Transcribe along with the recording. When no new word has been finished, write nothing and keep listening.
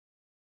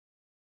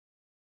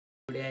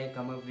Today I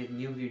come up with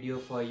new video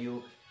for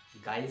you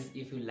guys.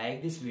 If you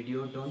like this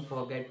video, don't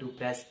forget to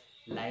press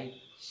like,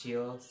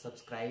 share,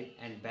 subscribe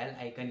and bell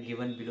icon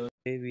given below.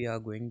 Today we are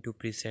going to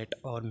preset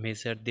or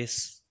measure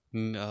this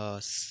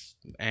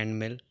end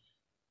mill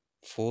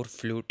 4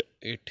 flute.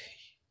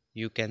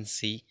 You can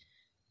see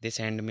this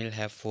end mill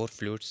have 4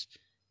 flutes,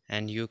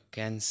 and you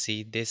can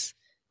see this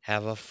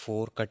have a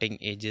 4 cutting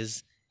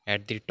edges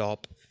at the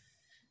top,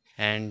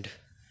 and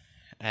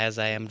as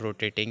I am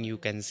rotating you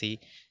can see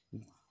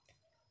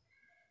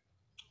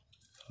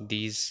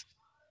this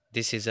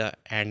is a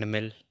end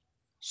mill,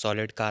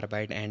 solid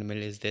carbide end mill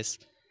is this.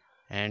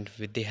 And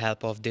with the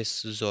help of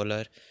this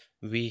ZOLLER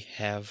we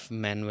have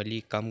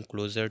manually come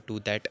closer to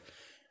that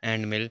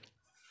end mill,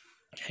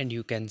 and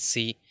you can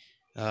see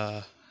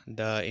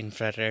the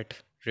infrared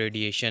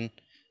radiation.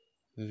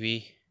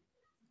 We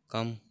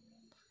come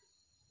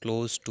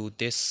close to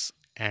this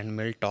end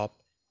mill top,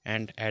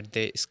 and at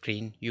the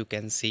screen you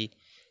can see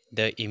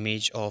the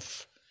image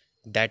of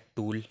that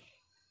tool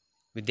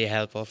with the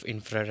help of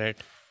infrared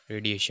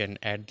radiation.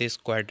 At this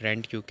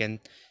quadrant you can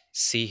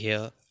see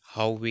here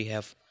how we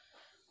have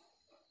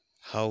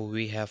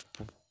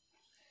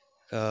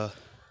uh,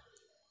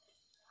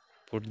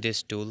 put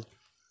this tool.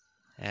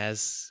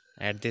 As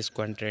at this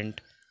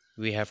quadrant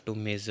we have to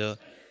measure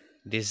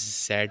this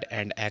Z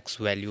and X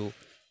value.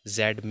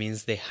 Z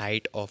means the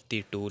height of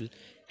the tool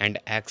and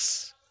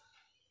X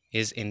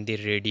is in the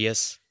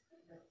radius,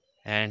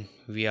 and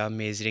we are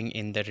measuring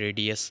in the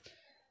radius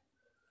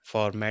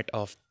format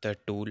of the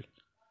tool.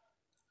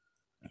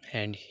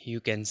 And you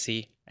can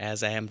see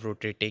as I am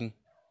rotating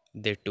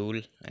the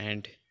tool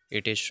and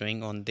it is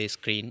showing on the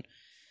screen,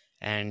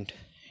 and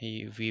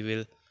we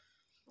will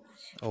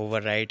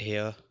override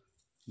here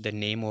the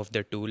name of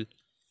the tool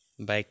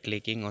by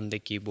clicking on the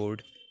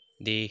keyboard.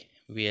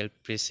 We are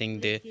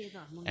pressing the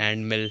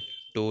end mill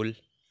tool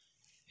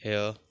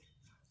here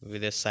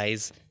with a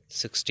size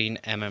 16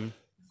 mm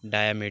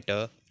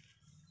diameter.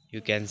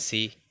 You can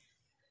see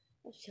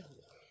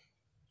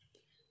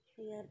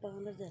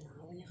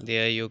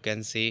there, you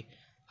can see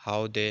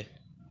how the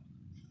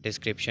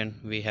description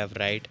we have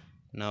right.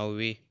 Now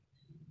we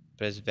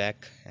press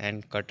back,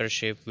 and cutter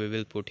shape we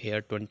will put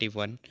here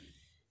 21,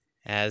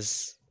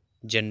 as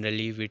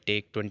generally we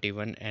take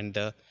 21, and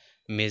the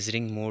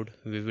measuring mode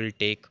we will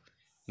take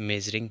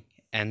measuring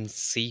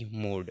NC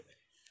mode.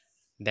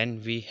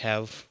 Then we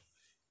have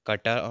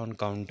cutter on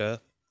counter.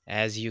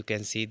 As you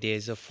can see there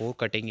is a 4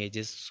 cutting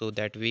edges, so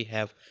that we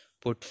have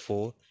put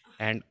 4,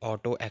 and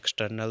auto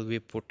external we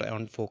put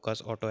on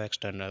focus auto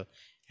external,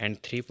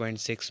 and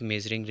 3.6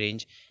 measuring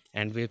range,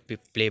 and we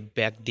play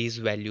back these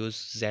values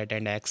Z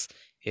and X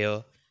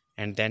here,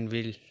 and then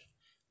we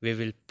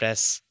will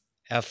press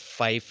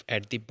F5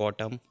 at the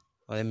bottom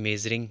or the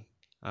measuring.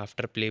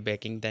 After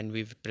playbacking, then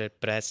we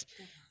press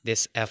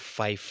this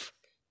F5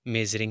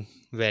 measuring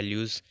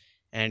values,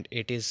 and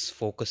it is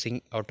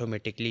focusing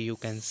automatically. You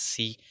can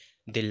see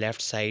the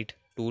left side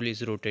tool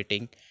is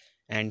rotating,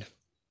 and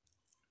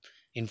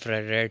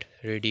infrared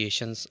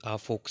radiations are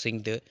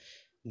focusing the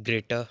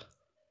greater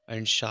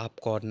and sharp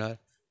corner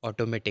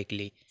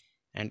automatically,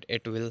 and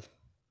it will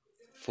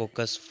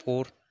focus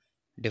 4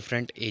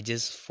 different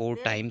edges 4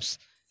 times,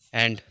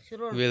 and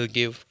will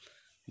give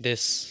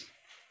this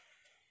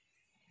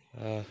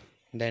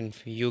then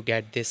you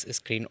get this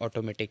screen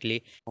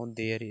automatically. Now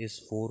there is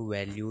 4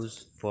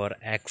 values for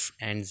X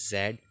and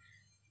Z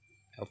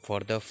for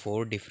the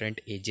 4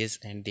 different edges,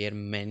 and their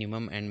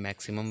minimum and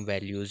maximum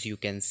values you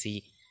can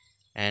see.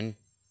 And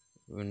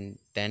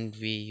then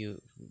we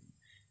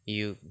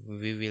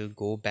will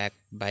go back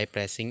by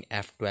pressing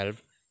F12.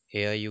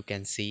 Here you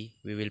can see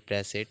we will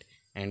press it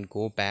and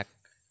go back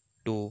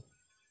to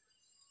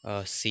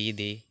see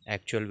the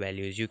actual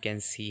values. You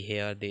can see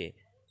here the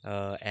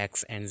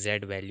X and Z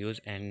values,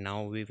 and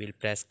now we will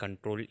press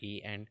Ctrl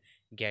E and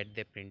get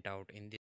the printout in this.